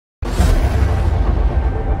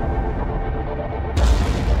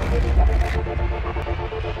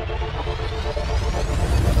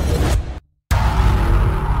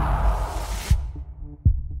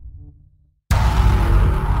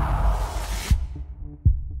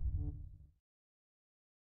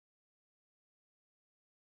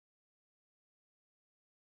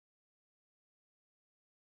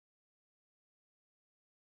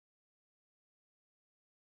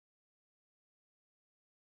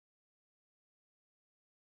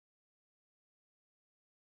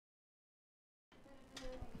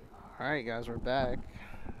All right, guys, we're back.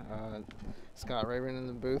 Scott Rayburn in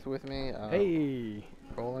the booth with me. Hey,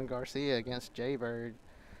 Roland Garcia against JayBird.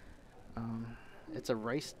 Um, it's a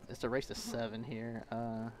race. It's a race to 7 here.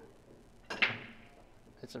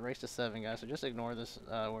 It's a race to 7, guys. So just ignore this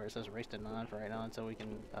where it says race to 9 for right now until we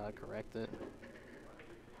can correct it.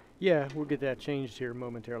 yeah, we'll get that changed here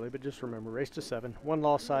momentarily, but just remember, race to 7, one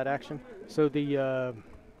loss side action. So the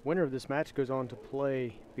winner of this match goes on to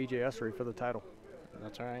play BJ Ussery for the title.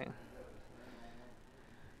 That's all right.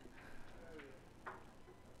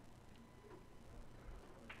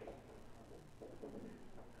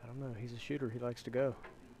 I don't know, he's a shooter, he likes to go.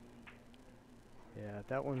 Yeah,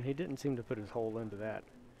 that one, he didn't seem to put his hole into that.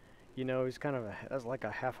 You know, he's kind of that's like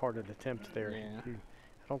a half-hearted attempt there. Yeah.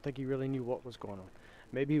 I don't think he really knew what was going on.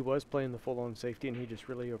 Maybe he was playing the full-on safety and he just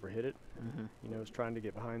really overhit it. Mm-hmm. You know, was trying to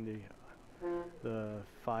get behind the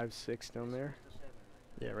 5-6 down there.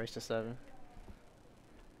 Yeah, race to 7.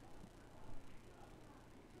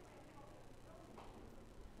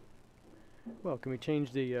 Well, can we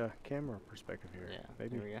change the camera perspective here? Yeah,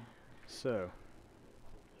 maybe. There we go. So,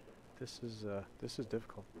 this is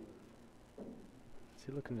difficult. Is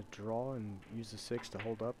he looking to draw and use the 6 to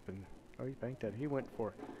hold up? And oh, he banked that. He went for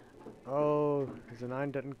it. Oh, as the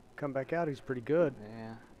 9 doesn't come back out, he's pretty good.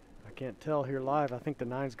 Yeah. I can't tell here live. I think the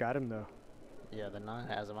 9's got him though. Yeah, the 9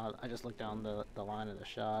 has him. I just looked down the line of the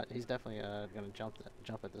shot. He's definitely gonna jump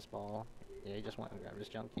at this ball. Yeah, he just went and grabbed his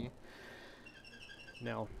jump key.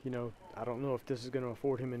 Now, you know, I don't know if this is going to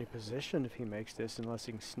afford him any position if he makes this, unless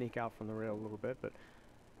he can sneak out from the rail a little bit. But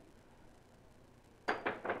okay,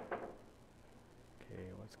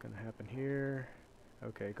 what's going to happen here?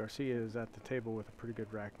 Okay, Garcia is at the table with a pretty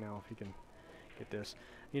good rack now if he can get this.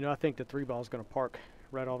 You know, I think the 3 ball is going to park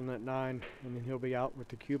right on that 9, and then he'll be out with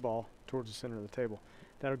the cue ball towards the center of the table.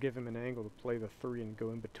 That'll give him an angle to play the 3 and go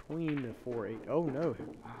in between the 4-8. Oh no,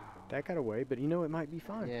 that got away, but you know, it might be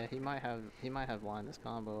fine. Yeah, he might have lined this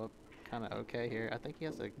combo up kind of okay here. I think he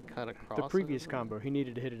has to cut across. The previous combo, he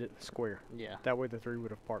needed to hit it at the square. Yeah. That way the 3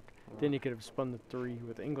 would have parked. Then he could have spun the 3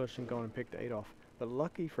 with English and gone and picked the 8 off. But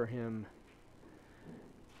lucky for him,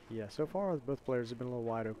 yeah, so far both players have been a little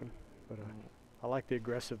wide open. But I like the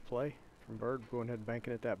aggressive play from Bird, going ahead and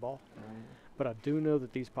banking at that ball. But I do know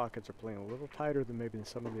that these pockets are playing a little tighter than maybe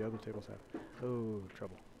some of the other tables have. Oh,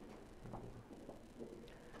 trouble.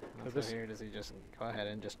 So here, does he just go ahead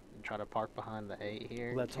and just try to park behind the 8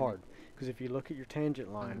 here? Well, that's hard, because if you look at your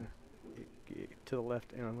tangent line to the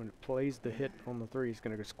left, and when it plays the hit on the 3, it's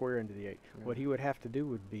going to go square into the 8. What he would have to do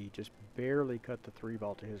would be just barely cut the 3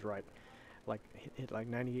 ball to his right, like hit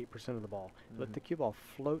like 98% of the ball. Let the cue ball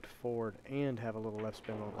float forward and have a little left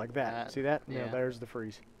spin on it, like that. See that? Yeah. Now there's the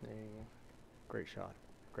freeze. There you go. Great shot.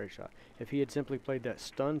 Great shot. If he had simply played that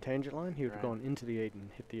stun tangent line, he would have gone into the 8 and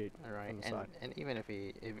hit the 8 Right. on the side. And even if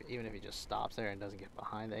he just stops there and doesn't get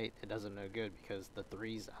behind the 8, it doesn't no good because the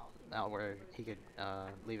 3's out where he could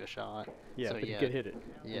leave a shot. Yeah, so but he could hit it.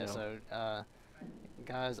 Yeah. You know. So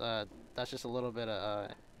guys, that's just a little bit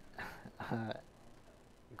of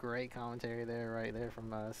great commentary there, right there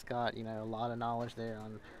from Scott. You know, a lot of knowledge there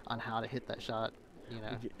on how to hit that shot. You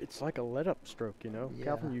know, it's like a let-up stroke, you know. Yeah.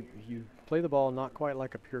 Calvin, you play the ball not quite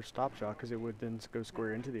like a pure stop shot because it would then go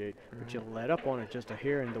square into the 8, but you let up on it just a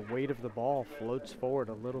hair, and the weight of the ball floats forward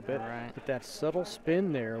a little bit. Right. But that subtle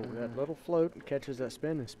spin there, that little float catches that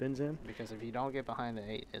spin and spins in. Because if you don't get behind the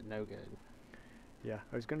 8, it's no good. Yeah,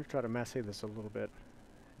 I was going to try to masse this a little bit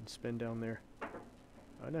and spin down there.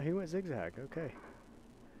 Oh, no, he went zigzag. Okay.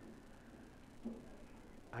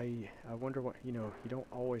 I wonder what, you know, you don't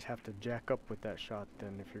always have to jack up with that shot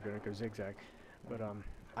then if you're going to go zigzag. But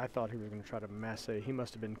I thought he was going to try to masse. He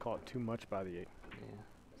must have been caught too much by the 8. Yeah.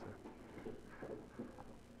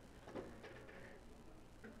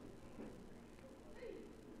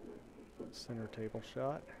 Center table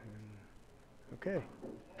shot. Okay.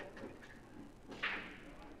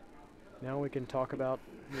 Now we can talk about,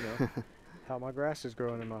 you know, how my grass is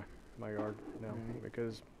growing in my yard now,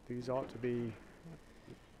 because these ought to be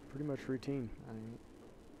pretty much routine.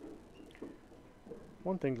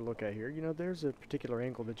 One thing to look at here, you know, there's a particular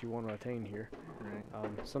angle that you want to attain here.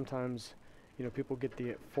 Right. Sometimes, you know, people get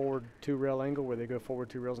the forward 2 rail angle where they go forward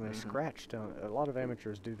 2 rails and they scratch down. A lot of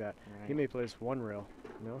amateurs do that. Right. He may play this 1 rail.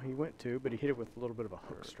 No, he went 2, but he hit it with a little bit of a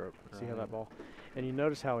hook stroke. See how that ball? And you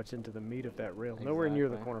notice how it's into the meat of that rail, nowhere near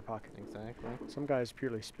the corner pocket. Exactly. Some guys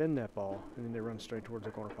purely spin that ball and then they run straight towards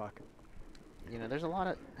the corner pocket. You know, there's a lot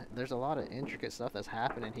of intricate stuff that's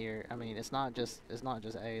happening here. I mean, it's not just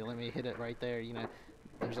hey, let me hit it right there. You know,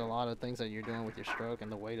 there's a lot of things that you're doing with your stroke and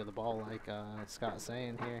the weight of the ball, like Scott's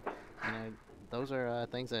saying here. You know, those are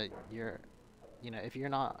things that you're you know, if you're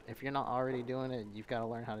not already doing it, you've got to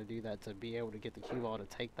learn how to do that to be able to get the cue ball to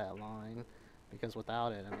take that line, because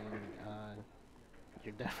without it, I mean,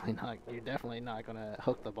 you're definitely not gonna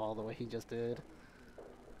hook the ball the way he just did.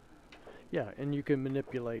 Yeah, and you can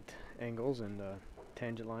manipulate angles and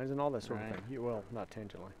tangent lines and all that sort of Right. thing. Well, not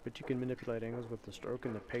tangent line, but you can manipulate angles with the stroke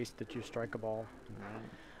and the pace that you strike a ball. Right.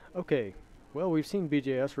 Okay, well, we've seen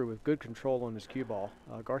BJ Usher with good control on his cue ball.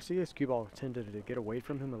 Garcia's cue ball tended to get away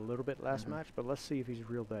from him a little bit last match, but let's see if he's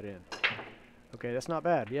reeled that in. Okay, that's not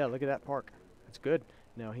bad. Yeah, look at that park. That's good.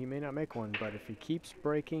 Now, he may not make one, but if he keeps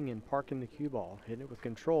breaking and parking the cue ball, hitting it with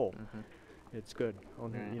control, it's good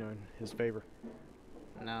on Right. you know, in his favor.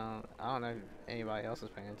 Now, I don't know if anybody else is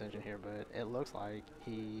paying attention here, but it looks like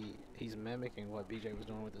he's mimicking what BJ was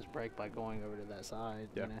doing with his break by going over to that side.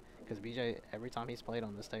 Yeah. You know, because BJ, every time he's played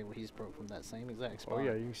on this table, he's broke from that same exact spot. Oh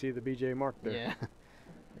yeah, you can see the BJ mark there. Yeah.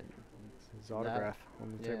 His autograph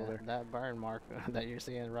on the table there. That burn mark that you're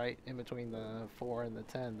seeing right in between the 4 and the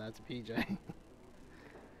 10, that's BJ.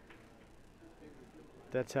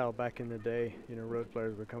 That's how back in the day, you know, road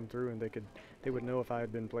players would come through and they would know if I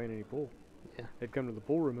had been playing any pool. Yeah. They'd come to the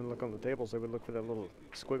pool room and look on the tables. They would look for that little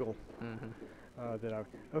squiggle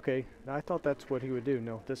okay, now I thought that's what he would do.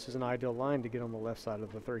 No, this is an ideal line to get on the left side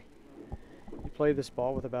of the 3. You play this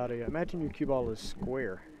ball with about imagine your cue ball is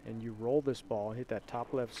square, and you roll this ball, hit that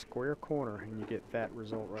top left square corner, and you get that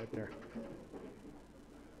result right there.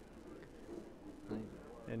 Right.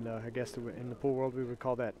 And I guess in the pool world we would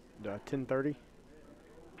call that 10:30.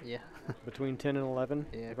 Yeah. Between 10 and 11.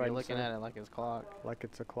 Yeah, if right you're looking at it like it's clock. like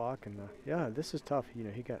it's a clock, and yeah, this is tough. You know,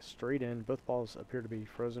 he got straight in. Both balls appear to be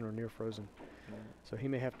frozen or near frozen, so he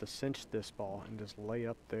may have to cinch this ball and just lay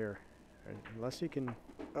up there, unless he can.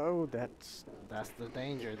 Oh, that's the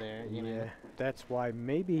danger there. You yeah. know. That's why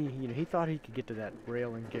maybe he thought he could get to that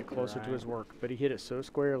rail and get closer to his work, but he hit it so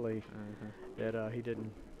squarely that he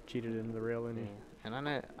didn't cheat it into the rail any. Yeah. And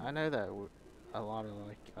I know that a lot of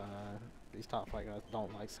these top flight guys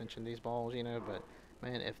don't like cinching these balls, you know. But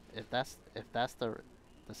man, if that's the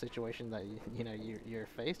situation that you're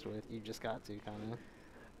faced with, you just got to kind of.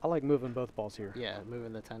 I like moving both balls here. Yeah,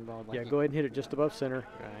 moving the 10 ball. Like Yeah, go ahead and hit it just above center.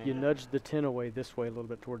 Right. You nudge the 10 away this way a little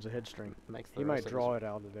bit towards the head string. He might draw it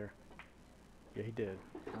out of there. Yeah, he did.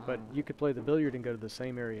 But you could play the billiard and go to the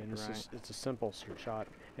same area, and it's a simple shot.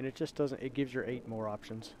 And it just doesn't. It gives your 8 more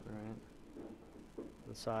options. Right.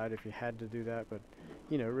 The side if you had to do that, but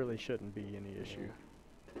you know, it really shouldn't be any issue.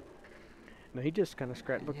 No, he just kind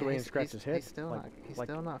of looked away and scratched his head. He's still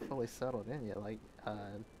still not fully settled in yet. Like,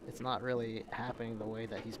 it's not really happening the way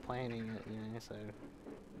that he's planning it, you know. So.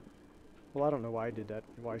 Well, I don't know why he did that.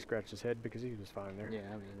 Why he scratched his head, because he was fine there. Yeah,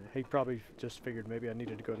 I mean. He probably just figured maybe I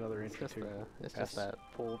needed to go another inch or two. It's just that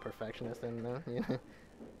pool perfectionist in them, you know.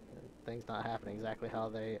 Things not happening exactly how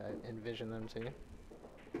they envision them to.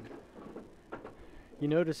 You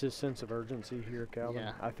notice his sense of urgency here, Calvin?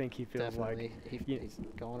 Yeah, I think he feels definitely. like he's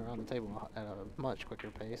going around the table at a much quicker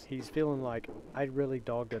pace. He's feeling like I really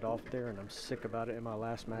dogged it off there, and I'm sick about it in my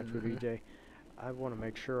last match with EJ. I want to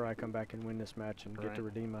make sure I come back and win this match and get to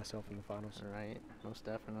redeem myself in the finals. Right, most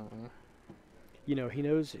definitely. You know, he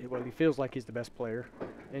knows, well, he feels like he's the best player.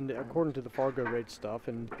 And according to the Fargo rate stuff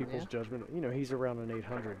and people's judgment, you know, he's around an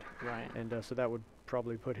 800. Right. And so that would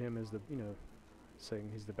probably put him as the, you know, saying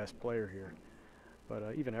he's the best player here.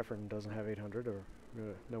 But even Efren doesn't have 800, or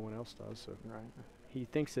no one else does. So he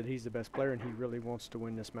thinks that he's the best player, and he really wants to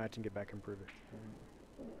win this match and get back and prove it.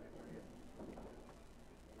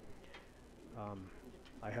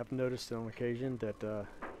 I have noticed on occasion that,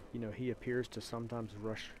 you know, he appears to sometimes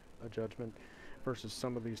rush a judgment versus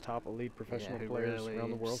some of these top elite professional players really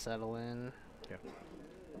around the world. Settle in. Yeah.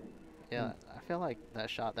 Yeah, I feel like that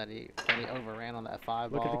shot that he overran on that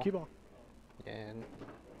 5 ball. Look at the cue ball. Yeah.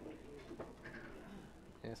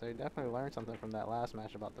 Yeah, so he definitely learned something from that last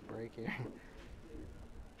match about the break here.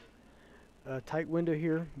 Tight window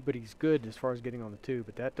here, but he's good as far as getting on the 2,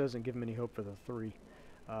 but that doesn't give him any hope for the 3.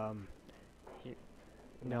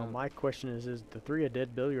 Now, my question is the 3 a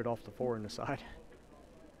dead billiard off the 4 in the side?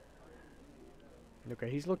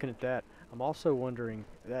 Okay, he's looking at that. I'm also wondering,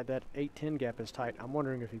 that 8-10 gap is tight. I'm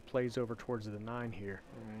wondering if he plays over towards the 9 here,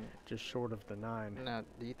 just short of the 9. Now,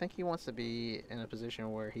 do you think he wants to be in a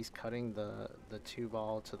position where he's cutting the 2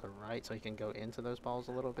 ball to the right so he can go into those balls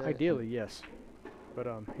a little bit? Ideally, yes. But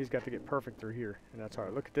he's got to get perfect through here, and that's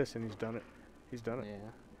hard. Look at this, and he's done it. He's done it.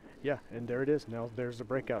 Yeah. Yeah, and there it is. Now there's the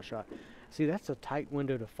breakout shot. See, that's a tight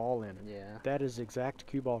window to fall in. Yeah. That is exact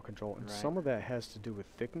cue ball control, and some of that has to do with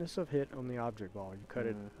thickness of hit on the object ball. You cut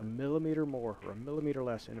it a millimeter more or a millimeter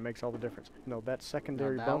less, and it makes all the difference. No, that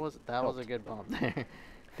secondary bump. That was a good bump there.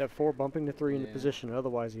 That 4 bumping the 3 into Yeah. position.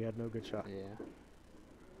 Otherwise, he had no good shot. Yeah.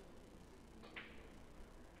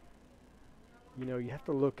 You know, you have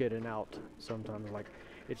to look at an out sometimes. Like,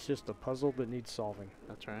 it's just a puzzle that needs solving.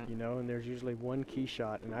 That's right. You know, and there's usually one key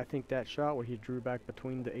shot. And I think that shot where he drew back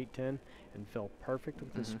between the 8-10 and fell perfect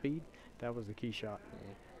with his speed, that was the key shot.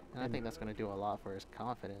 Yeah. And I think that's going to do a lot for his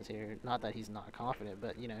confidence here. Not that he's not confident,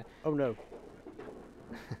 but, you know. Oh, no.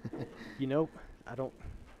 You know, I don't.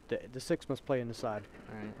 The 6 must play in the side.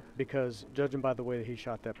 Right. Because judging by the way that he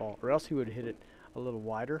shot that ball, or else he would have hit it a little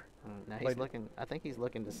wider. Now he's looking. I think he's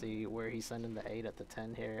looking to see where he's sending the 8 at the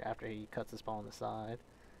 10 here after he cuts his ball on the side,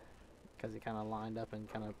 because he kind of lined up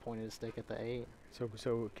and kind of pointed his stick at the 8.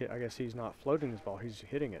 So I guess he's not floating his ball; he's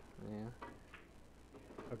hitting it. Yeah.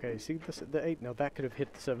 Okay, see the 8. Now that could have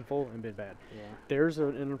hit the 7 full and been bad. Yeah. There's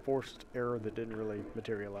an enforced error that didn't really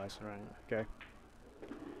materialize. Right. Okay.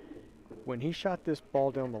 When he shot this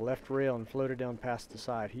ball down the left rail and floated down past the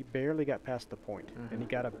side, he barely got past the point, and he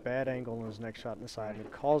got a bad angle on his next shot in the side, and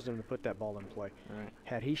it caused him to put that ball in play. Right.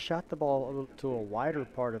 Had he shot the ball to a wider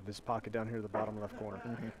part of this pocket down here at the bottom left corner,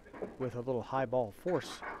 with a little high ball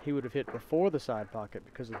force, he would have hit before the side pocket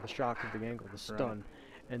because of the shock of the angle, the stun,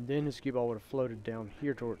 and then his cue ball would have floated down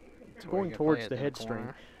here going towards the head string.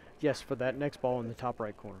 Yes, for that next ball in the top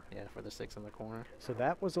right corner. Yeah, for the 6 in the corner. So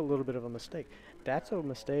that was a little bit of a mistake. That's a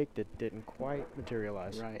mistake that didn't quite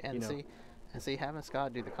materialize. Right, and see, having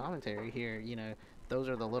Scott do the commentary here, you know, those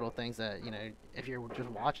are the little things that, you know, if you're just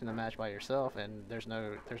watching the match by yourself and there's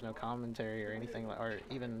no commentary or anything, or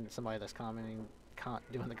even somebody that's commenting,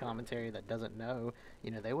 doing the commentary that doesn't know,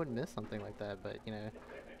 you know, they would miss something like that. But, you know,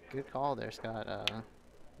 good call there, Scott.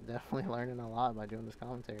 Definitely learning a lot by doing this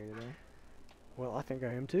commentary today. Well, I think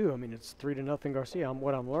I am too. I mean, it's 3-0 Garcia.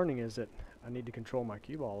 What I'm learning is that I need to control my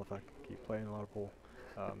cue ball if I keep playing a lot of pool.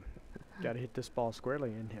 Got to hit this ball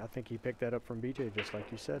squarely, and I think he picked that up from BJ, just like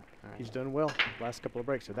you said. Right. He's done well last couple of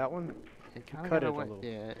breaks. So that one, it kind cut it of a little.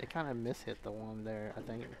 Yeah, it kind of mishit the one there, I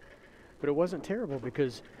think. But it wasn't terrible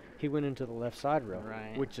because he went into the left side rail,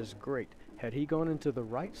 which is great. Had he gone into the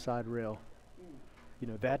right side rail, you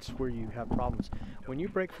know, that's where you have problems. When you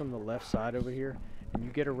break from the left side over here, and you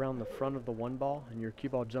get around the front of the 1 ball, and your cue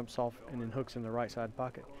ball jumps off and then hooks in the right side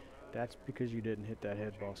pocket, that's because you didn't hit that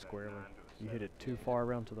head ball squarely. You hit it too far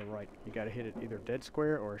around to the right. You got to hit it either dead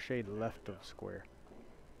square or a shade left of square.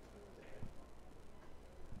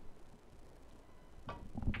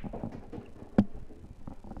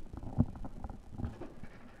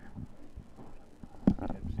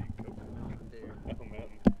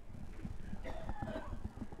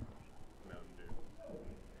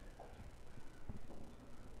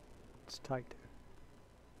 It's tight.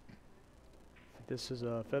 This is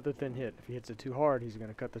a feather thin hit. If he hits it too hard, he's going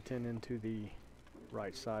to cut the 10 into the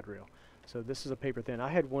right side rail. So this is a paper thin. I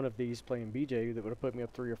had one of these playing BJ that would have put me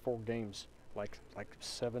up 3 or 4 games, like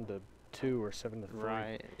 7-2 or 7-3.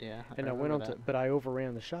 Right. Yeah. And I went on to, but I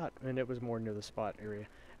overran the shot, and it was more near the spot area.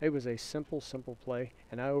 It was a simple play,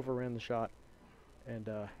 and I overran the shot, and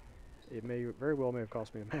it very well may have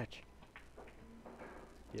cost me a match.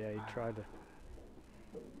 Yeah, he tried to.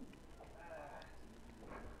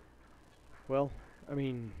 Well, I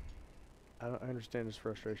mean, I understand his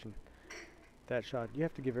frustration. That shot, you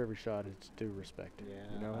have to give every shot its due respect. Yeah.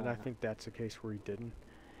 You know, and I think that's a case where he didn't.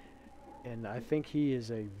 And I think he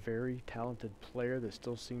is a very talented player that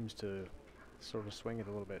still seems to sort of swing it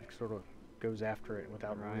a little bit, sort of goes after it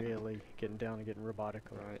without really getting down and getting robotic.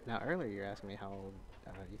 Right. Now, earlier you asked me how old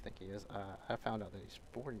you think he is. I found out that he's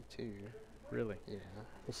 42. Really? Yeah.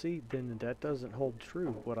 Well, see, then that doesn't hold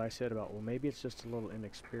true, what I said about, well, maybe it's just a little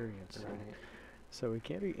inexperience. Right. So he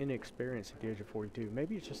can't be inexperienced at the age of 42.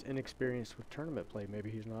 Maybe it's just inexperienced with tournament play. Maybe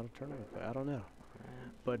he's not a tournament player. I don't know.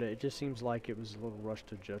 Right. But it just seems like it was a little rushed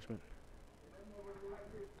to judgment.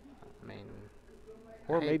 I mean,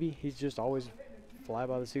 or maybe he's just always fly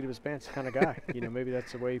by the seat of his pants kind of guy. You know, maybe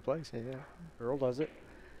that's the way he plays. Yeah. Earl does it.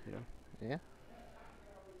 You know. Yeah.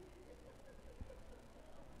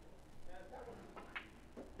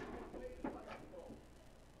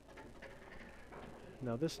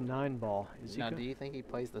 Now this 9 ball is. Now, do you think he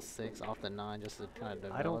plays the 6 off the 9 just to kind of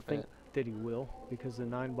develop I don't think it? that he will, because the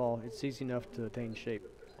 9 ball, it's easy enough to attain shape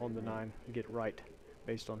on the 9 and get right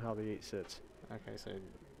based on how the 8 sits. Okay, so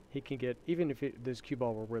he can get, even if this cue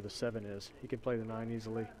ball were where the 7 is, he can play the 9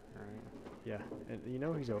 easily. right. Yeah, and you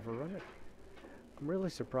know he's overrun it. I'm really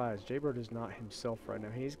surprised. JayBird is not himself right now.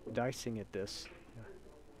 He's dicing at this. Yeah.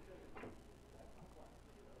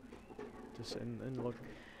 Just and look.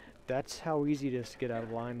 That's how easy it is to get out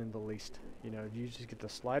of line in the least. You know, you just get the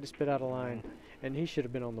slightest bit out of line, and he should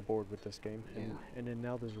have been on the board with this game. Yeah. And then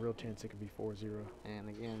now there's a real chance it could be 4-0. And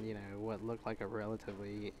again, you know, what looked like a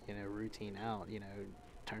relatively, you know, routine out, you know,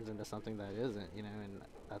 turns into something that isn't, you know, and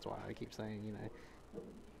that's why I keep saying, you know,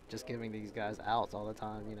 just giving these guys outs all the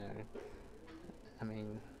time, you know, I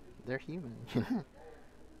mean, they're human.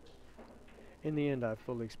 In the end, I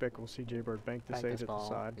fully expect we'll see JayBird bank this 8 at the ball,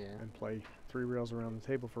 side yeah. and play 3 rails around the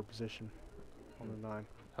table for position on the 9.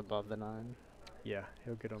 Above the 9. Yeah,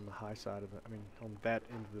 he'll get on the high side of it. I mean, on that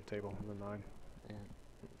end of the table on the 9. Yeah.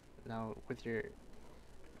 Now, with your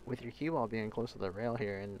cue ball being close to the rail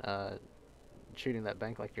here and shooting that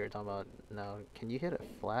bank like you were talking about, now, can you hit it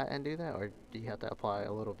flat and do that, or do you have to apply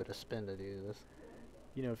a little bit of spin to do this?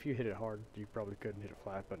 You know, if you hit it hard, you probably couldn't hit it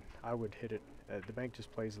flat, but I would hit it. The bank just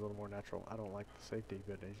plays a little more natural. I don't like the safety,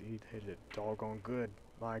 but he hit it doggone good.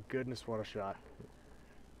 My goodness, what a shot.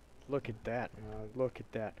 Look at that. Look at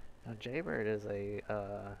that. Now, JayBird is a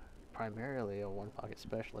primarily a one-pocket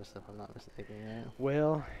specialist, if I'm not mistaken, right?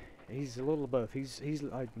 Well, he's a little of both. He's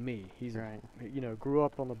like me. He's right. You know, grew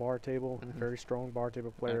up on the bar table, very strong bar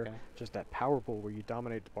table player. Okay. Just that power pull where you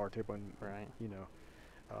dominate the bar table, and right. you know,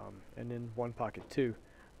 and then one pocket too.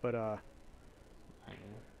 But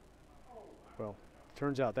well,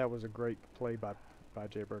 turns out that was a great play by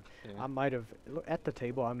JayBird. Yeah. I might have at the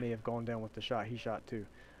table. I may have gone down with the shot he shot too.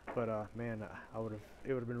 But man,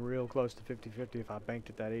 it would have been real close to 50-50 if I banked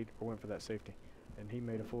at that 8 or went for that safety. And he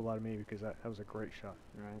made a fool out of me because that was a great shot.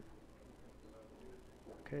 Right.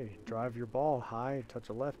 Okay, drive your ball high, touch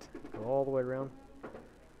a left, go all the way around.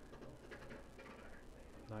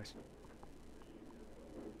 Nice.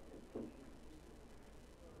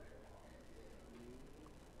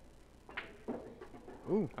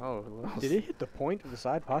 Ooh. Oh. Did it hit the point of the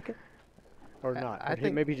side pocket? Or not? I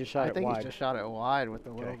think maybe he just shot it wide. I think he just shot it wide with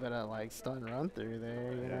a little bit of like stun run through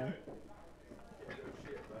there, you know.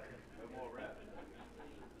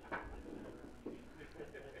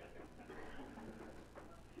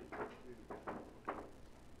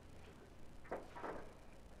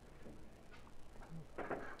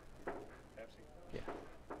 Yeah.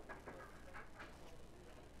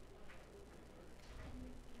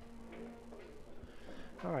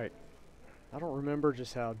 All right. I don't remember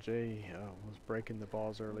just how Jay was breaking the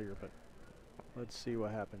balls earlier, but let's see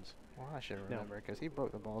what happens. Well, I should remember because he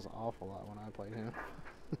broke the balls an awful lot when I played him.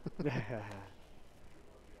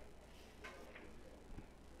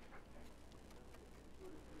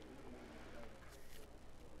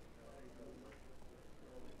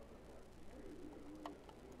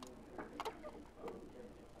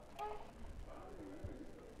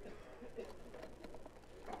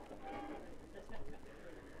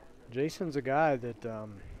 Jason's a guy that,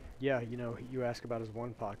 yeah, you know, you ask about his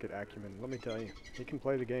one pocket acumen. Let me tell you, he can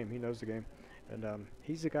play the game. He knows the game. And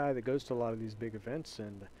he's a guy that goes to a lot of these big events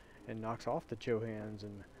and knocks off the Chohans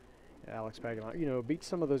and Alex Pagan. You know, beats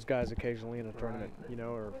some of those guys occasionally in a tournament, you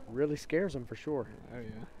know, or really scares them for sure. Oh, yeah.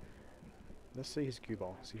 Let's see his cue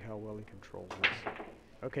ball, see how well he controls this.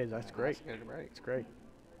 Okay, that's great. That's a good break. It's great.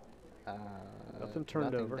 Nothing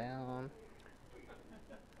turned over. Down.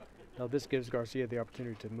 Now this gives Garcia the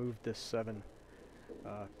opportunity to move this 7,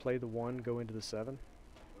 play the 1, go into the 7.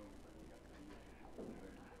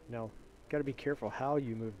 Now, got to be careful how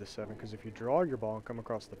you move the 7, because if you draw your ball and come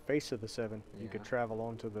across the face of the 7, you could travel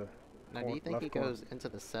onto the Now, do you think he goes into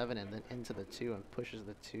the 7 and then into the 2 and pushes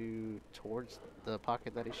the 2 towards the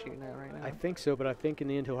pocket that he's shooting at right now? I think so, but I think in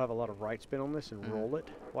the end he'll have a lot of right spin on this and roll it.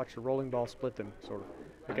 Watch the rolling ball split them, sort of.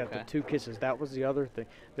 We got the 2 kisses. That was the other thing.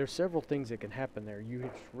 There's several things that can happen there. You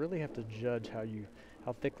really have to judge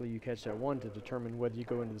how thickly you catch that 1 to determine whether you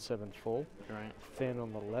go into the 7 full, thin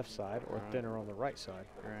on the left side, or thinner on the right side.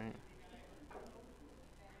 Right.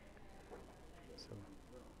 So.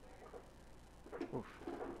 Oof.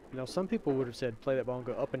 Now, some people would have said play that ball and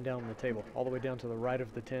go up and down the table, all the way down to the right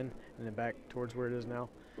of the 10 and then back towards where it is now.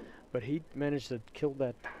 But he managed to kill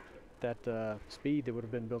that speed that would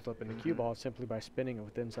have been built up in the cue ball simply by spinning it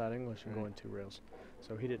with inside English and going 2 rails.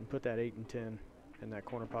 So he didn't put that 8 and 10 in that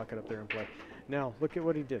corner pocket up there and play. Now, look at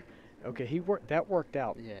what he did. Okay, that worked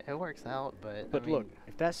out. Yeah, it works out, but I mean, look,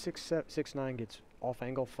 if that 6-9 gets off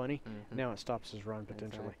angle funny, now it stops his run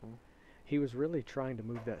potentially. Exactly. He was really trying to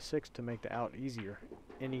move that 6 to make the out easier,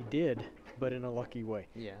 and he did, but in a lucky way.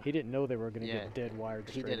 Yeah. He didn't know they were going to get dead wired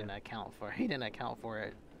straight He didn't account for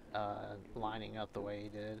it lining up the way he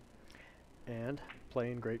did. And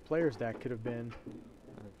playing great players, that could have been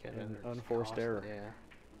an unforced error. Yeah.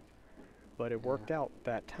 But it worked out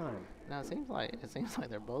that time. Now it seems like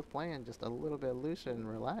they're both playing just a little bit looser and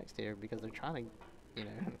relaxed here because they're trying to, you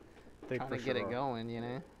know, trying to get it going, you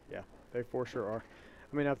know. Yeah, they for sure are.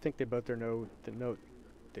 I mean, I think they both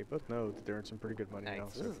they both know that they're in some pretty good money now.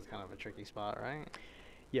 This So. is kind of a tricky spot, right?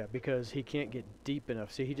 Yeah, because he can't get deep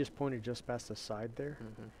enough. See, he just pointed just past the side there.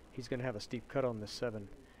 He's going to have a steep cut on this 7.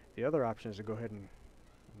 The other option is to go ahead and...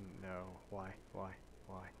 No. Why?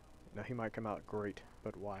 No, he might come out great,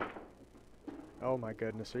 but why? Oh, my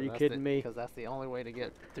goodness. Are you kidding me? Because that's the only way to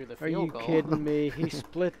get through the Are field you goal. kidding me? He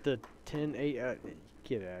split the 10-8.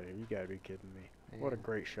 Get out of here. You got to be kidding me. Yeah. What a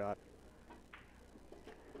great shot.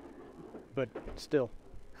 But still.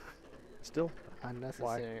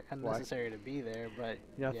 Unnecessary to be there, but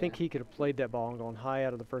you know, I think he could have played that ball and gone high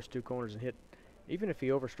out of the first 2 corners and hit, even if he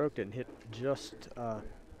overstroked it and hit just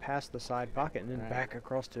past the side pocket and then back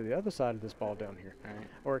across to the other side of this ball down here,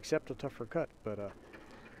 or accept a tougher cut. But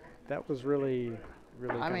that was really.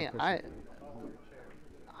 I mean,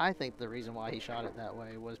 I think the reason why he shot it that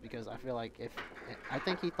way was because I feel like I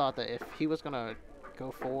think he thought that if he was gonna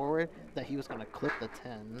go forward, that he was gonna clip the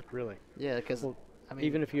 10. Really? Yeah, because. Well, I mean,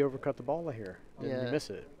 even if you overcut the ball here, then you miss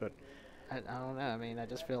it. But I don't know. I mean, I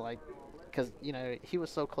just feel like, because he was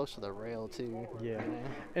so close to the rail too. Yeah. You know?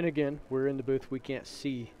 And again, we're in the booth. We can't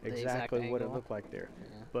see exactly what it angle. looked like there.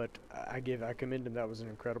 Yeah. But I commend him. That was an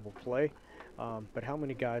incredible play. But how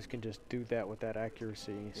many guys can just do that with that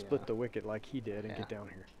accuracy, split the wicket like he did, and get down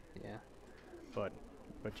here? Yeah. But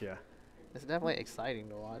yeah. It's definitely exciting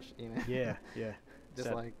to watch. Yeah. just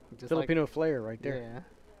Filipino flair right there. Yeah.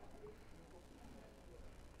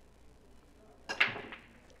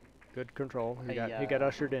 Good control. He got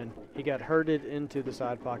ushered in. He got herded into the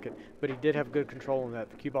side pocket, but he did have good control in that.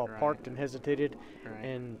 The cue ball parked and hesitated,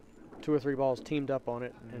 and 2 or 3 balls teamed up on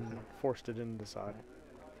it and forced it into the side.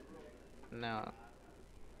 Now,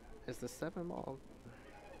 is the 7 ball?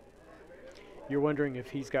 You're wondering if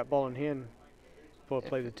he's got ball in hand.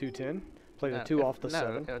 Play the 2-10. Play the 2 off the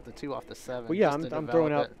 7. No, the 2 off the 7. Well, yeah, I'm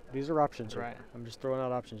throwing out. These are options. Right. I'm just throwing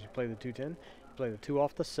out options. You play the 2-10. Play the 2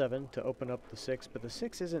 off the 7 to open up the 6, but the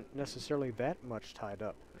 6 isn't necessarily that much tied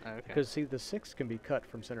up. Okay. Because see, the 6 can be cut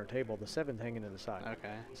from center table, the 7 hanging in the side.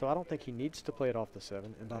 Okay. So I don't think he needs to play it off the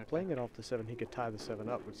 7, and by playing it off the 7, he could tie the 7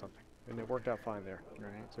 up with something, and it worked out fine there.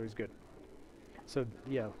 Right. So he's good. So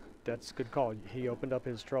yeah, that's a good call. He opened up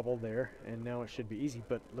his trouble there, and now it should be easy.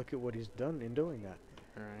 But look at what he's done in doing that.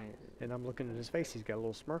 Right. And I'm looking at his face. He's got a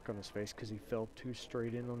little smirk on his face because he fell too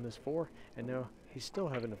straight in on this 4, and now he's still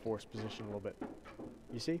having to force position a little bit.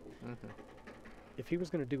 You see? If he was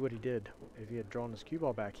going to do what he did, if he had drawn his cue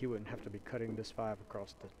ball back, he wouldn't have to be cutting this 5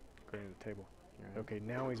 across the grain of the table. Right. Okay,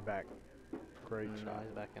 now he's back. Great shot. Now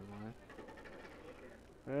he's back in line.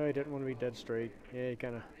 Oh, he didn't want to be dead straight. Yeah, he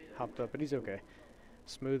kind of hopped up, but he's okay.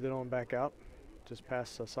 Smooth it on back out. Just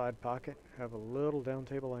past the side pocket. Have a little down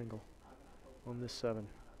table angle on this 7.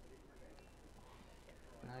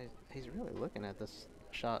 Now he's really looking at this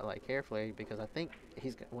shot like carefully, because I think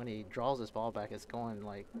when he draws this ball back, it's going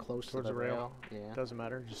like close towards to the rail. Yeah. Doesn't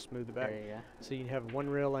matter. Just smooth it back. There you go. So you have 1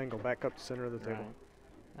 rail angle back up the center of the table.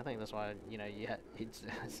 I think that's why he'd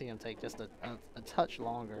see him take just a touch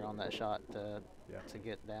longer on that shot to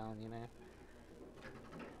get down.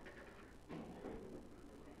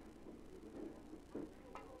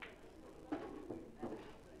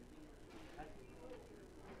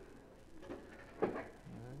 All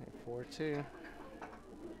right, 4-2.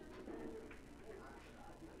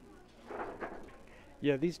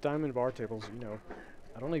 Yeah, these diamond bar tables,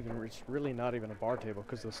 it's really not even a bar table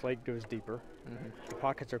because the slate goes deeper. The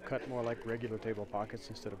pockets are cut more like regular table pockets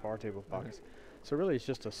instead of bar table pockets. So really it's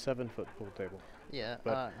just a 7-foot pool table. Yeah.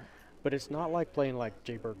 But it's not like playing like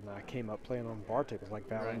JayBird and I came up playing on bar tables like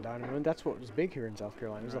Valley and Diamond. And that's what was big here in South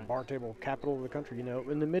Carolina. It was a bar table capital of the country.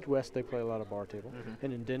 In the Midwest they play a lot of bar table.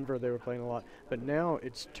 And in Denver they were playing a lot. But now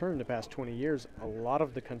it's turned the past 20 years. A lot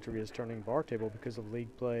of the country is turning bar table because of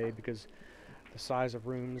league play, because the size of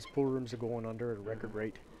rooms, pool rooms are going under at a record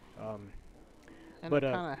rate. And it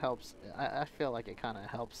kind of helps. I feel like it kind of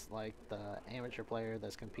helps like the amateur player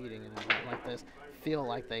that's competing in an event like this feel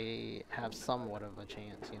like they have somewhat of a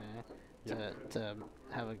chance, to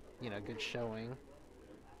have a good showing.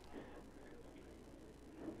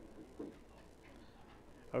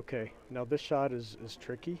 Okay, now this shot is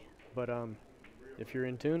tricky, but if you're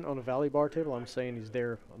in tune on a valley bar table, I'm saying he's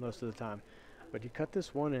there most of the time. But you cut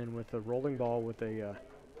this one in with a rolling ball with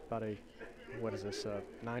about a,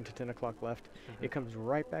 9 to 10 o'clock left. It comes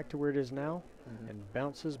right back to where it is now and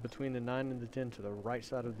bounces between the 9 and the 10 to the right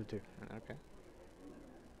side of the 2. Okay.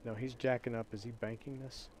 No, he's jacking up. Is he banking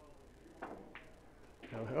this?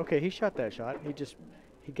 No. Okay, he shot that shot.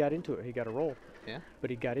 He got into it. He got a roll. Yeah. But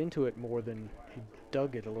he got into it more than he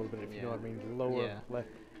dug it a little bit, if you know what I mean, lower left.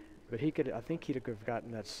 But I think he'd have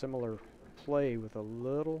gotten that similar play with a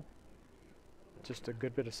little, just a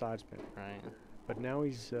good bit of side spin. Right. But now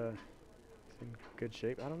he's in good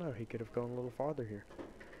shape. I don't know. He could have gone a little farther here.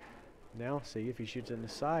 Now, see, if he shoots in the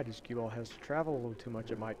side, his cue ball has to travel a little too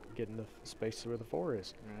much. It might get in the space where the 4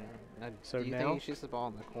 is. Right. Now, So do you now think he shoots the ball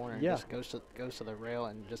in the corner and Yeah. just goes to the rail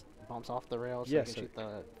and just bumps off the rail so Yes, he can shoot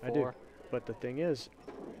the 4? I do. But the thing is,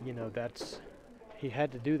 you know, he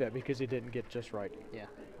had to do that because he didn't get just right Yeah.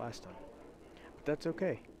 last time. But that's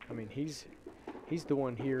okay. I mean, he's the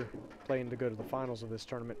one here playing to go to the finals of this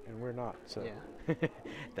tournament, and we're not. So Yeah.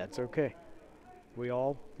 that's okay. We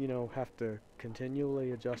all, you know, have to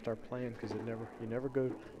continually adjust our plan because you never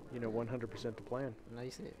go, you know, 100% to plan. No,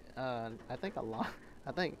 you see, I think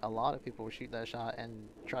a lot of people will shoot that shot and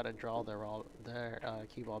try to draw their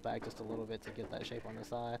cue ball back just a little bit to get that shape on the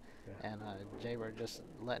side, Yeah. and JayBird just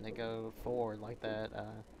letting it go forward like that.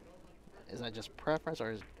 Is that just preference,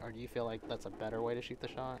 or do you feel like that's a better way to shoot the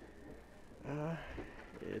shot?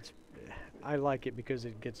 It's I like it because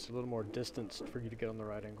it gets a little more distance for you to get on the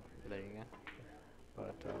right angle. There you go.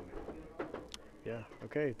 But yeah,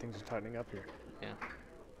 okay, things are tightening up here. Yeah.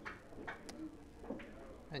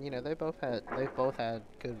 And you know they've both had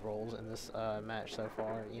good roles in this match so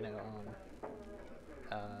far. You know,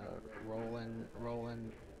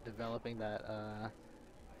 Roland developing that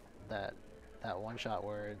one shot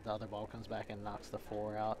where the other ball comes back and knocks the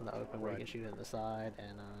 4 out in the open where he can shoot it to the side,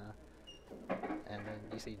 and then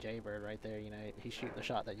you see JayBird right there. You know, he's shooting the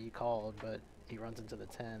shot that you called, but he runs into the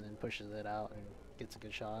 10 and pushes it out and gets a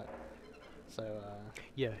good shot. So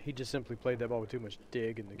yeah, he just simply played that ball with too much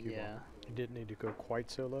dig in the cue yeah. ball. He didn't need to go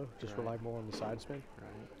quite so low, just Right. rely more on the side spin.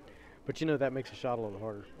 Right. But you know, that makes a shot a little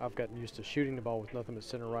harder. I've gotten used to shooting the ball with nothing but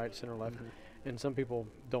center right, center left, and some people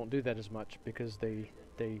don't do that as much because they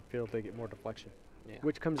feel they get more deflection, Yeah.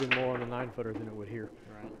 which comes in more on a 9-footer than it would here.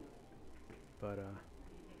 Right. But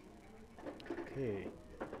okay.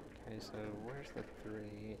 Okay, so where's the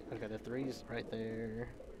 3? Okay, the 3's right there.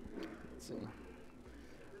 Let's see.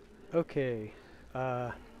 Okay.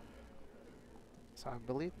 So I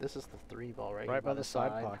believe this is the 3 ball right here Right by the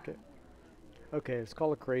side pocket. Okay, it's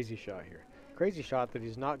called a crazy shot here. Crazy shot that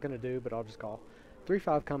he's not going to do, but I'll just call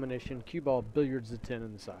 3-5 combination, cue ball, billiards the 10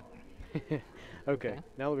 in the side. Okay,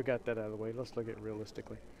 now that we got that out of the way, let's look at it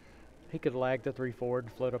realistically. He could lag the 3 forward,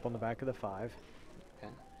 float up on the back of the 5.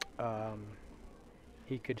 Okay.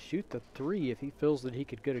 He could shoot the 3 if he feels that he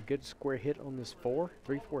could get a good square hit on this 4,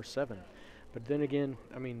 3, 4, 7. But then again,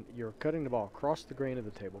 I mean, you're cutting the ball across the grain of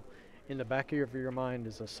the table. In the back of your mind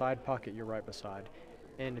is a side pocket you're right beside.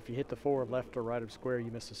 And if you hit the 4 left or right of square,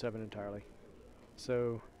 you miss the 7 entirely.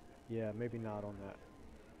 So, yeah, maybe not on that.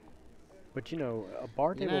 But you know, a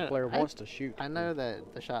bar table player wants to shoot. I know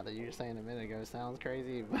that the shot that you were saying a minute ago sounds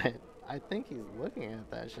crazy, but I think he's looking at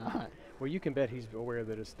that shot. Well, you can bet he's aware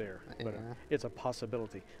that it's there, but Yeah. it's a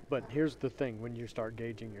possibility. But here's the thing, when you start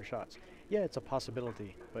gauging your shots. Yeah, it's a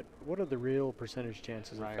possibility, but what are the real percentage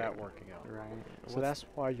chances of that working out? Right. So that's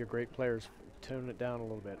why your great players tone it down a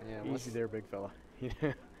little bit. Yeah, Easy there, big fella. You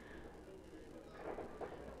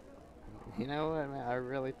know what, man? I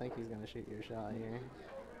really think he's going to shoot your shot here.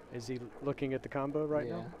 Is he looking at the combo right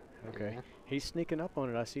now? Yeah. Okay. Yeah. He's sneaking up on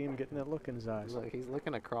it. I see him getting that look in his eyes. Look, he's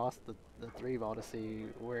looking across the 3 ball to see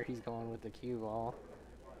where he's going with the cue ball.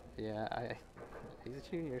 Yeah, he's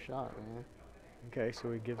shooting your shot, man. Okay,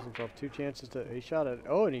 so he gives himself 2 chances to. He shot it.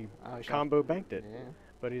 Oh, and he Oh, combo banked it. Yeah.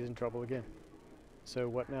 But he's in trouble again. So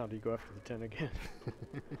what now? Do you go after the 10 again?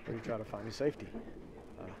 Or you try to find his safety?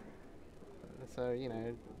 So, you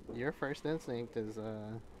know, your first instinct is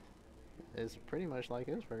pretty much like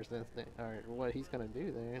his first instinct, or what he's gonna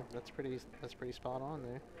do there. That's pretty spot on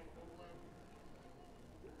there.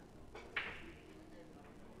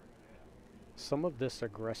 Some of this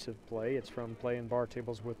aggressive play, it's from playing bar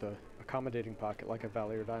tables with a accommodating pocket like a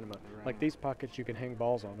Valley or Dynamo. Right. Like these pockets you can hang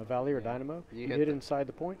balls on. A Valley or Dynamo, you hit inside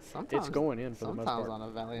the point, Sometimes, it's going in for the most part. Sometimes on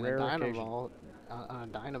a Valley and Rare a occasion. Dynamo, on a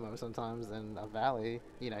Dynamo sometimes in a Valley,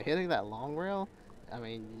 you know, hitting that long rail, I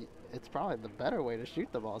mean, it's probably the better way to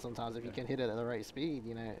shoot the ball sometimes if you can hit it at the right speed,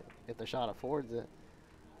 you know, if the shot affords it.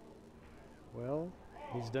 Well,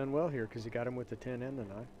 he's done well here because he got him with the 10 and the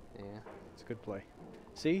 9. Yeah. It's a good play.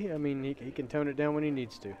 See, I mean, he can tone it down when he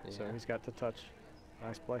needs to. So Yeah. he's got the touch.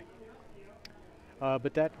 Nice play.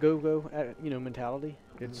 But that go-go, mentality,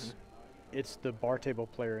 it's the bar table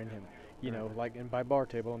player in him. You know, like, and by bar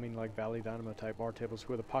table, I mean like Valley Dynamo type bar tables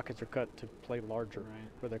where the pockets are cut to play larger, Right.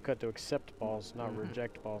 where they're cut to accept balls, not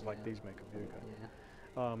reject balls like these make them do.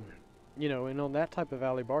 Yeah. You know, and on that type of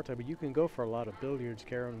Valley bar table, you can go for a lot of billiards,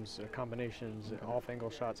 caroms, combinations,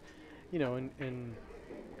 off-angle shots, you know, and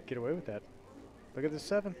get away with that. Look at the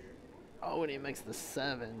 7. Oh, and he makes the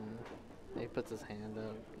 7. He puts his hand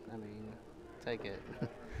up. I mean, take it.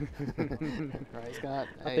 Right, Scott?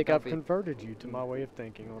 I Hey, think don't I've be. converted you to my way of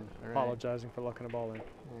thinking on Right. apologizing for lucking a ball in.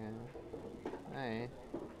 Yeah. Hey.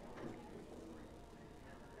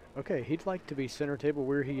 Okay, he'd like to be center table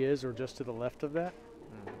where he is or just to the left of that.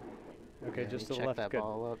 Okay, Yeah, just he to the checked left. that Good.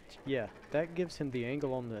 ball up. Yeah, that gives him the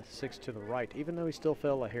angle on the 6 to the right. Even though he still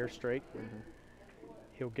fell a hair straight,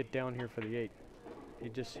 he'll get down here for the 8. He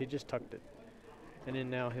just tucked it. And then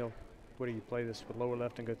now he'll, what do you play this with lower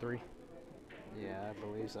left and go 3? Yeah, I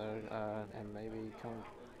believe so. And maybe come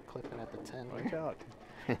clipping at the 10. Watch out.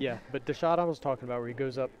 Yeah, but the shot I was talking about where he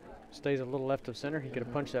goes up, stays a little left of center, he could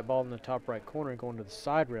have punched that ball in the top right corner and go into the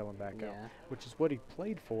side rail and back out, which is what he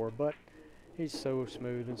played for, but he's so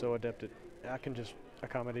smooth and so adept at, I can just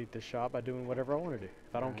accommodate this shot by doing whatever I want to do.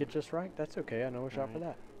 If I don't get just right, that's okay. I know a shot for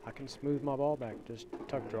that. I can smooth my ball back, just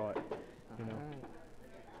tuck draw it, you know.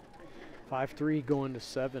 5-3 going to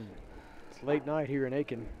 7. It's late night here in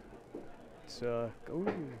Aiken. It's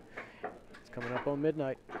it's coming up on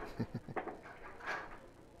midnight.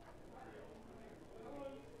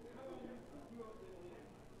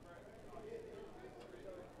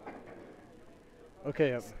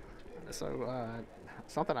 Okay. So,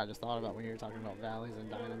 something I just thought about when you were talking about valleys and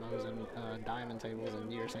dynamos and diamond tables,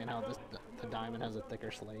 and you were saying how the diamond has a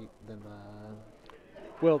thicker slate than the.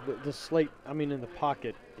 Well, the slate, I mean, in the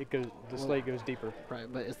pocket, the slate goes deeper. Right,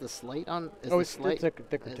 but is the slate on? It's thicker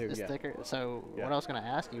too. It's yeah. thicker. So what I was going to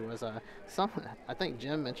ask you was, I think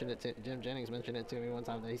Jim mentioned it. Jim Jennings mentioned it to me one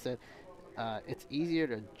time. That he said, it's easier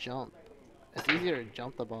to jump. It's easier to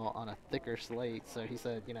jump the ball on a thicker slate. So he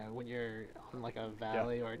said, when you're on like a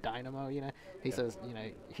valley or a dynamo, he says,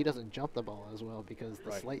 he doesn't jump the ball as well because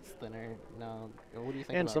the slate's thinner. No, what do you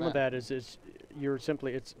think? And about some that? of that is it's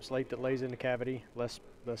slate that lays in the cavity, less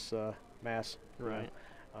mass. Right.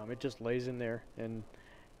 It just lays in there, and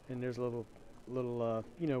there's a little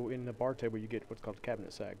in the bar table you get what's called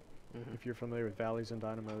cabinet sag. If you're familiar with valleys and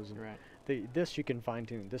dynamos, and this you can fine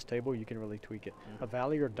tune. This table you can really tweak it. A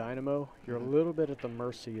valley or dynamo, you're a little bit at the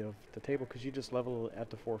mercy of the table because you just level it at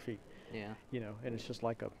the 4 feet. Yeah. And it's just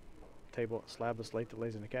like a slab of slate that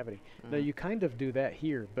lays in the cavity. Now you kind of do that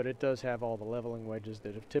here, but it does have all the leveling wedges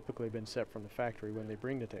that have typically been set from the factory when they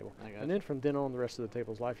bring the table. And then from then on, the rest of the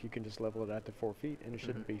table's life, you can just level it at the 4 feet, and it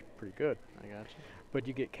should be pretty good. I got you. But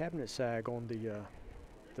you get cabinet sag on the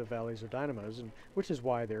valleys or dynamos, and which is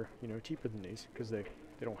why they're cheaper than these because they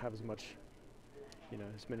don't have as much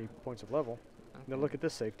as many points of level. Now look at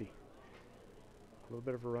this safety. A little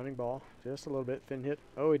bit of a running ball, just a little bit thin hit.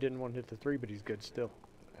 Oh, he didn't want to hit the 3, but he's good still.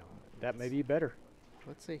 That may be better.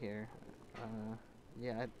 Let's see here.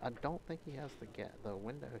 Yeah, I don't think he has the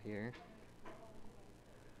window here.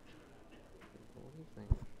 What do you think?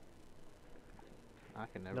 I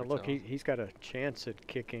can never Now look, tell. he's got a chance at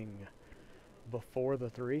kicking before the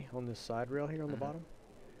 3 on this side rail here on the bottom.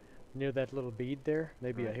 Near that little bead there,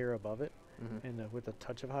 maybe a hair above it. And with a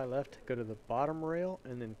touch of high left, go to the bottom rail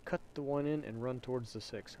and then cut the 1 in and run towards the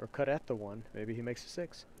 6. Or cut at the 1, maybe he makes a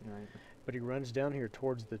 6. Right. But he runs down here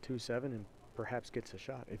towards the 2-7 and perhaps gets a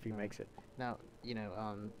shot if he makes it. Now,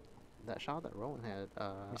 that shot that Roland had.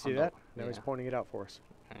 You see that? Now he's pointing it out for us.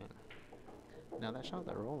 Right. Now that shot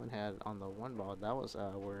that Roland had on the 1 ball, that was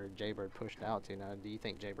where JayBird pushed out to. Now, do you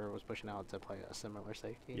think JayBird was pushing out to play a similar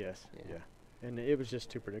safety? Yes. Yeah. And it was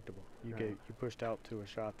just too predictable. You pushed out to a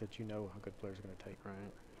shot that you know a good player's going to take.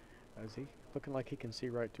 Right. Is he looking like he can see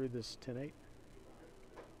right through this 10-8?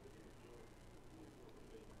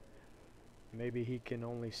 Maybe he can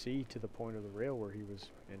only see to the point of the rail where he was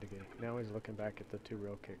indicating. Now he's looking back at the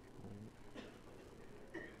 2-rail kick.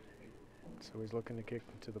 So he's looking to kick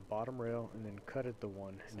to the bottom rail and then cut at the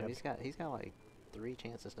 1. So he's got like 3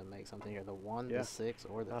 chances to make something here: the 1, the 6,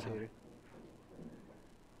 or the 2.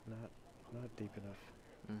 Not deep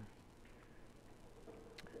enough.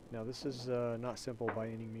 Now this is not simple by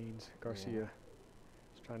any means. Garcia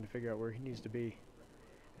is trying to figure out where he needs to be,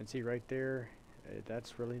 and see right there,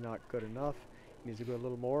 that's really not good enough. He needs to go a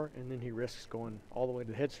little more, and then he risks going all the way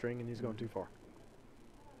to the head string, and he's going too far.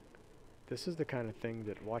 This is the kind of thing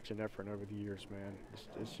that watching Efren over the years, man,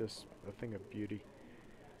 it's just a thing of beauty.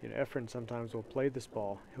 Efren sometimes will play this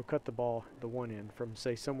ball. He'll cut the ball, the 1 in, from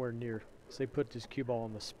say somewhere near. Say put his cue ball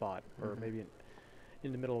on the spot, or maybe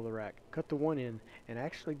in the middle of the rack. Cut the 1 in, and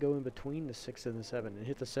actually go in between the 6 and the 7, and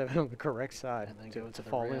hit the 7 on the correct side, and then go to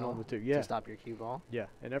fall in on the 2. Yeah. To stop your cue ball. Yeah,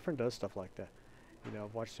 and Efren does stuff like that.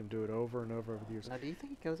 I've watched him do it over and over the years. Now, do you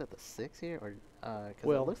think he goes at the 6 here, or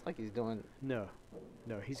because it looks like he's doing? No,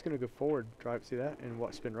 he's going to go forward, drive. See that, and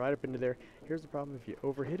spin right up into there. Here's the problem: if you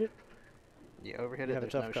overhit it,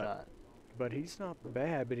 there's no shot. But he's not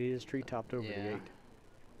bad, but he is tree topped over the 8.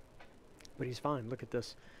 But he's fine. Look at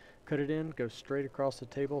this. Cut it in, go straight across the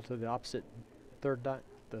table to the opposite third dot,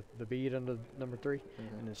 the bead under number 3,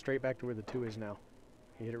 and then straight back to where the 2 is now.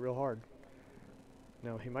 He hit it real hard.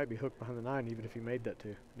 Now, he might be hooked behind the 9 even if he made that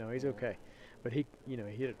 2. No, he's okay. But he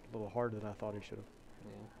hit it a little harder than I thought he should have.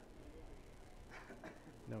 Yeah.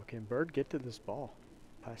 Now, can Bird get to this ball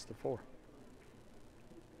past the 4?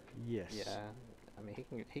 Yes. Yeah. I mean,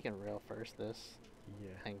 he can rail first this. Yeah.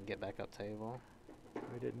 And get back up table.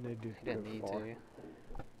 He didn't need to. He didn't need far. to.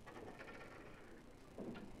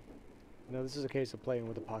 No, this is a case of playing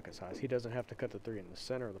with the pocket size. He doesn't have to cut the 3 in the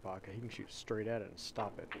center of the pocket. He can shoot straight at it and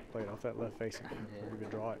stop it. Play it off that left facing. Or even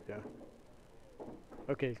draw it, yeah.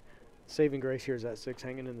 Okay, saving grace here is that 6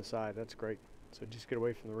 hanging in the side. That's great. So just get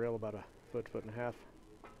away from the rail about a foot and a half.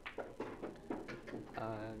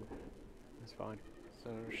 That's fine. So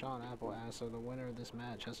Sean Apple asks, so the winner of this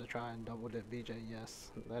match has to try and double dip BJ.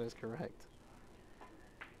 Yes, that is correct.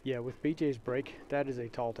 Yeah, with BJ's break, that is a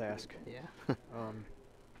tall task. Yeah.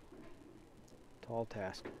 Tall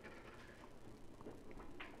task.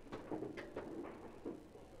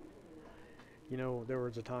 You know, there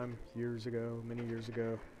was a time years ago, many years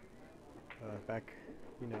ago, back,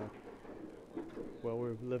 well, we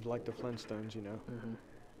lived like the Flintstones,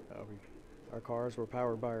 our cars were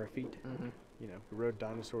powered by our feet. We rode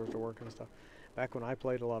dinosaurs to work and stuff. Back when I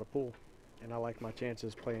played a lot of pool, and I liked my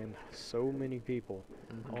chances playing so many people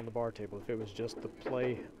on the bar table, if it was just the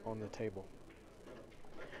play on the table.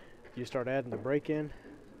 You start adding the break in,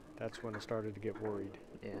 that's when I started to get worried.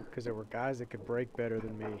 Yeah. Because there were guys that could break better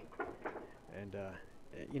than me. And,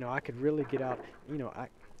 I could really get out. I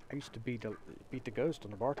used to beat the ghost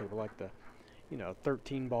on the bar table, like the,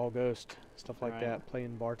 13 ball ghost, stuff like that,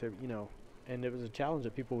 playing bar table, And it was a challenge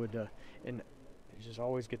that people would, and just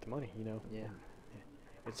always get the money, Yeah.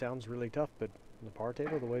 It sounds really tough, but on the bar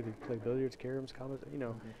table, the way they play billiards, caroms, combos,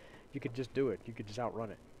 you could just do it. You could just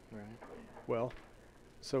outrun it. Right. Well,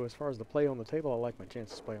 so as far as the play on the table, I like my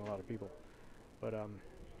chances playing a lot of people. But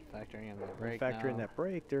factoring in the break. factor in that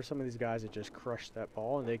break, there's some of these guys that just crush that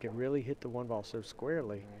ball, and they can really hit the 1 ball so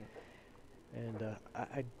squarely. Right. And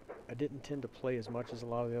I didn't tend to play as much as a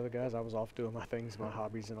lot of the other guys. I was off doing my things, my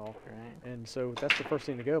hobbies and all. Right. And so that's the first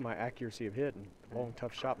thing to go, my accuracy of hit and long,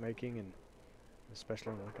 tough shot making, and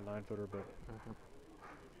especially on like a 9-footer. But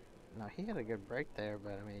No, he had a good break there,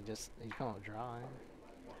 but I mean, he come up dry.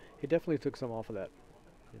 he definitely took some off of that,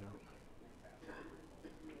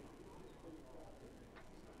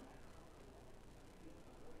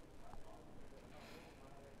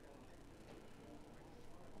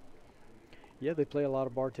 Yeah, they play a lot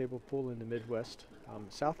of bar table pool in the Midwest.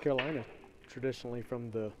 South Carolina, traditionally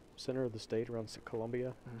from the center of the state around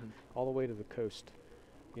Columbia, all the way to the coast.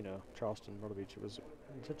 Charleston, Myrtle Beach.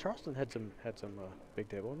 So Charleston had some big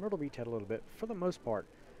table, and Myrtle Beach had a little bit. For the most part,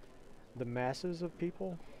 the masses of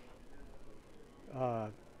people,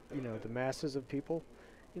 they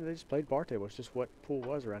just played bar table. It's just what pool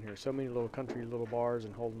was around here. So many little country little bars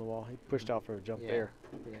and holding the wall. He pushed out for a jump there,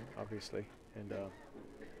 obviously, and.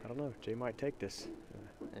 I don't know. Jay might take this.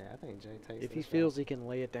 Yeah, I think Jay takes if he this feels one. he can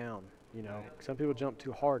lay it down, Some people jump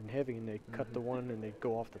too hard and heavy and they cut the 1 and they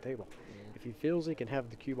go off the table. Yeah. If he feels he can have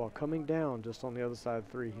the cue ball coming down just on the other side of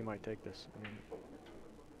 3, he might take this.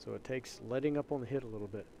 So it takes letting up on the hit a little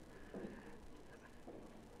bit.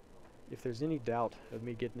 If there's any doubt of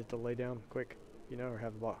me getting it to lay down quick, or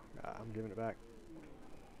have the ball, I'm giving it back.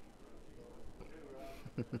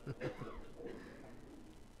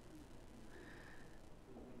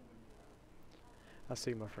 I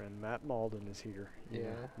see my friend Matt Malden is here.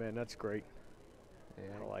 Yeah. Man, that's great.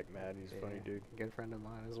 Yeah. I like Matt. He's a funny dude. Good friend of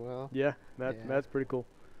mine as well. Yeah, Matt's pretty cool.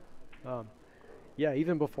 Yeah,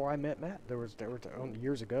 even before I met Matt, there was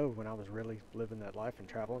years ago when I was really living that life and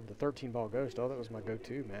traveling. The 13 ball ghost, that was my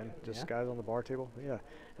go-to, man. Just guys on the bar table. Yeah,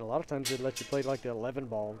 and a lot of times they'd let you play like the 11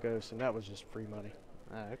 ball ghost, and that was just free money.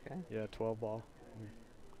 Oh, okay. Yeah, 12 ball.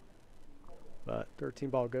 But 13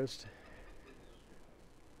 ball ghost.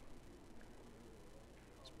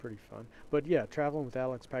 Pretty fun. But yeah, traveling with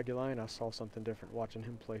Alex Paguline, I saw something different watching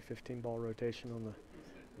him play 15 ball rotation on the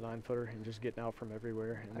 9-footer and just getting out from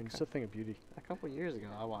everywhere. I mean, it's a thing of beauty. A couple years ago,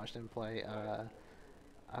 I watched him play, I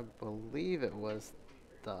believe it was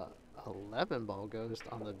the 11 ball ghost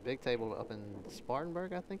on the big table up in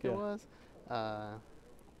Spartanburg, I think it was. But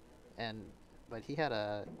he had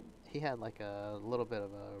like a little bit of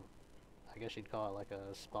I guess you'd call it like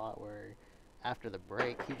a spot where after the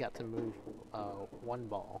break, he got to move 1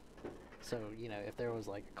 ball. So, if there was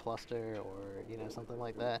like a cluster or, something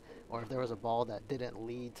like that, or if there was a ball that didn't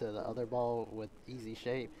lead to the other ball with easy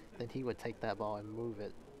shape, then he would take that ball and move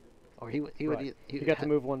it or he would Right. he He got to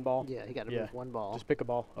move one ball. Yeah, he got to Yeah. move one ball. Just pick a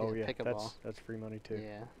ball. Yeah, Oh yeah, pick a ball. that's free money too.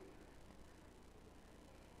 Yeah.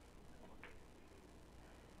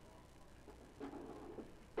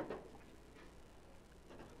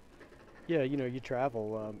 Yeah, you know, you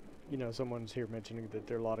travel. You know, someone's here mentioning that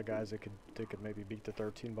there are a lot of guys that could maybe beat the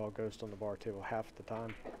 13 ball ghost on the bar table half the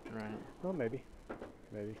time. Right. Well, maybe.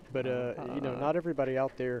 But you know, Uh, not everybody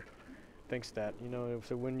out there thinks that. You know,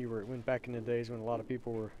 so when back in the days when a lot of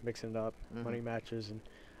people were mixing it up, money matches, and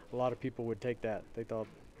a lot of people would take that. They thought,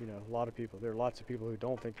 you know, a lot of people. There are lots of people who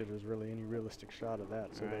don't think that there's really any realistic shot of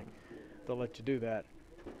that. So Right. they'll let you do that.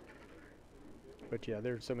 But yeah,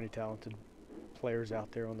 there's so many talented players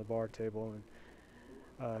out there on the bar table,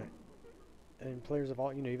 and players of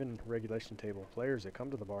all, you know, even regulation table players that come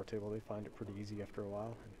to the bar table, they find it pretty easy after a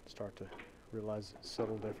while and start to realize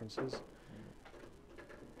subtle differences.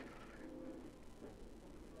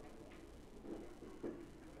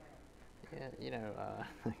 Yeah, you know,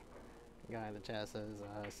 guy in the chat says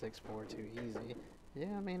 6'4" too easy.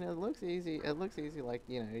 Yeah, I mean it looks easy. It looks easy, like,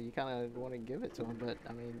 you know, you kind of want to give it to him, but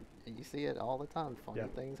I mean you see it all the time. Funny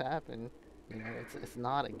things happen. You know, it's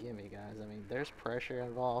not a gimme, guys. I mean, there's pressure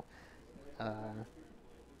involved. Uh,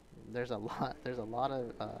 there's a lot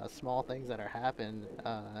of small things that are happening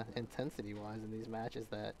intensity wise in these matches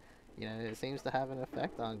that, you know, it seems to have an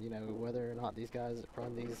effect on, you know, whether or not these guys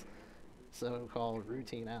run these so-called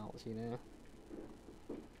routine outs, you know.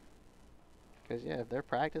 Because yeah, if they're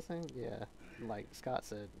practicing, yeah, like Scott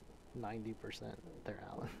said, 90% they're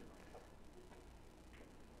out.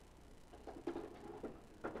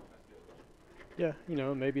 Yeah, you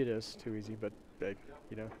know, maybe it is too easy, but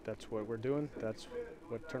you know, that's what we're doing. That's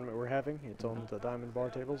what tournament we're having. It's on the diamond bar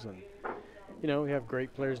tables, and you know, we have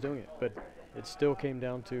great players doing it, but it still came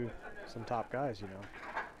down to some top guys, you know.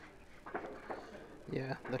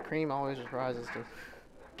 Yeah, the cream always rises to.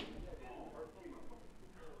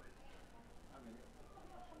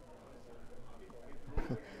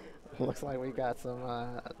 Looks like we got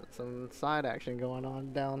some side action going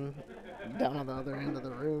on down on the other end of the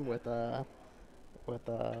room with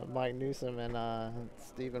Mike Newsom and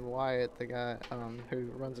Stephen Wyatt, the guy who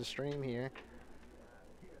runs a stream here.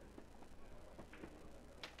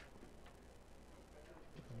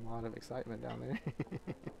 A lot of excitement down there.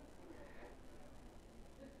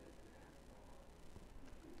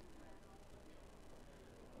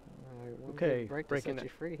 Okay, break to breaking set you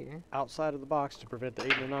free here. Outside of the box to prevent the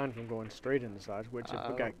 8 and the 9 from going straight in the sides, which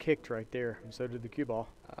got kicked right there, and so did the cue ball.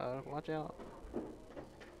 Watch out.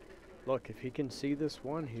 Look, if he can see this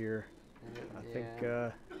one here, I think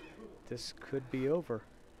this could be over.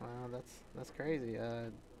 Wow, that's crazy.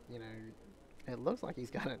 You know, it looks like he's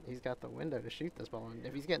got the window to shoot this ball, and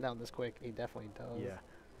if he's getting down this quick, he definitely does. Yeah,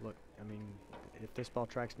 look, I mean, if this ball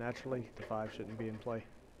tracks naturally, the 5 shouldn't be in play.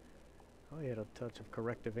 Oh, he had a touch of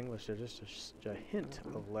corrective English there, just a hint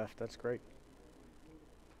of left. That's great.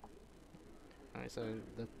 All right, so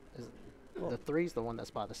the 3's the one that's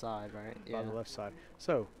by the side, right? By the left side.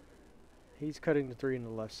 So he's cutting the 3 in the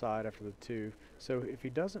left side after the 2. So if he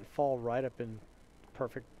doesn't fall right up in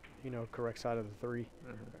perfect, you know, correct side of the 3,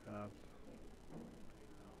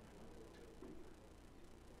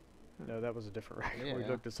 no, that was a different racket. Yeah. We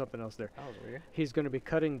looked at something else there. That was weird. He's going to be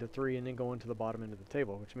cutting the 3 and then going to the bottom end of the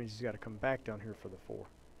table, which means he's got to come back down here for the 4.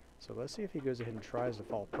 So let's see if he goes ahead and tries to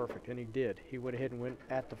fall perfect. And he did. He went ahead and went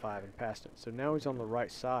at the 5 and passed it. So now he's on the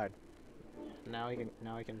right side. Now he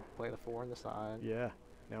can play the 4 on the side. Yeah.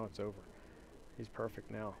 Now it's over. He's perfect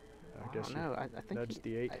now. I guess no, I think nudged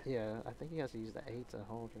the 8. I think he has to use the 8 to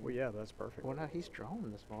hold him. Well, yeah, that's perfect. Well, no, he's drawing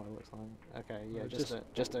this ball. It looks like. Okay, yeah, Well,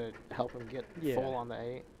 just to help him get full on the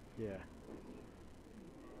 8. Yeah.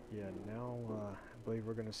 Yeah, now I believe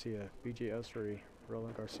we're going to see a B.J. Ussery,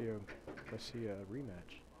 Roland Garcia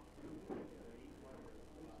rematch.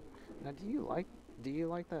 Now, do you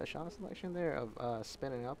like that shot selection there of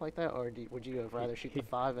spinning up like that, or would you have rather shoot the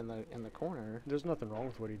 5 in the corner? There's nothing wrong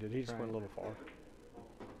with what he did. He just went a little far.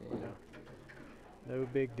 Yeah. No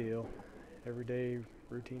big deal. Everyday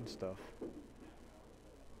routine stuff.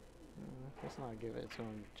 Let's not give it to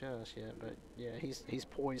him just yet, but yeah, he's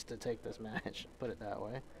poised to take this match. Put it that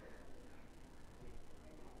way.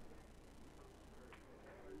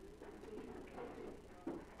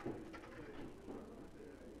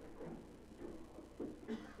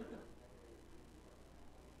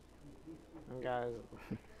 And guys,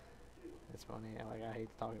 it's funny. Like, I hate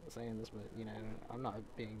saying this, but you know, I'm not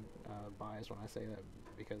being biased when I say that,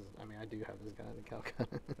 because I mean I do have this guy in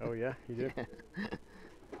Calcutta. Oh yeah, you do. Yeah.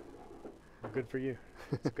 Well, good for you.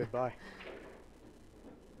 It's goodbye.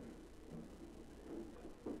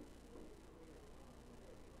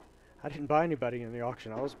 I didn't buy anybody in the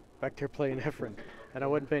auction. I was back there playing Efren, and I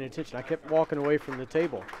wasn't paying attention. I kept walking away from the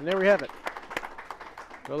table. And there we have it.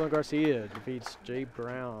 Roland Garcia defeats JayBird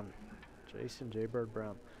Brown.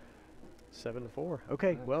 7-4.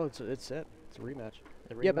 Okay, well, it's set. It's a rematch.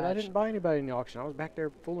 Yeah, but I didn't buy anybody in the auction. I was back there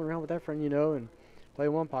fooling around with Efren, you know, and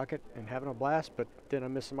playing one pocket and having a blast, but then I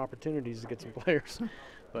missed some opportunities to get some players.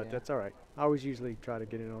 But that's all right. I always usually try to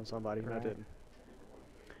get in on somebody, and I didn't.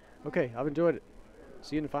 Okay, I've enjoyed it.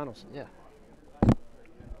 See you in the finals. Yeah.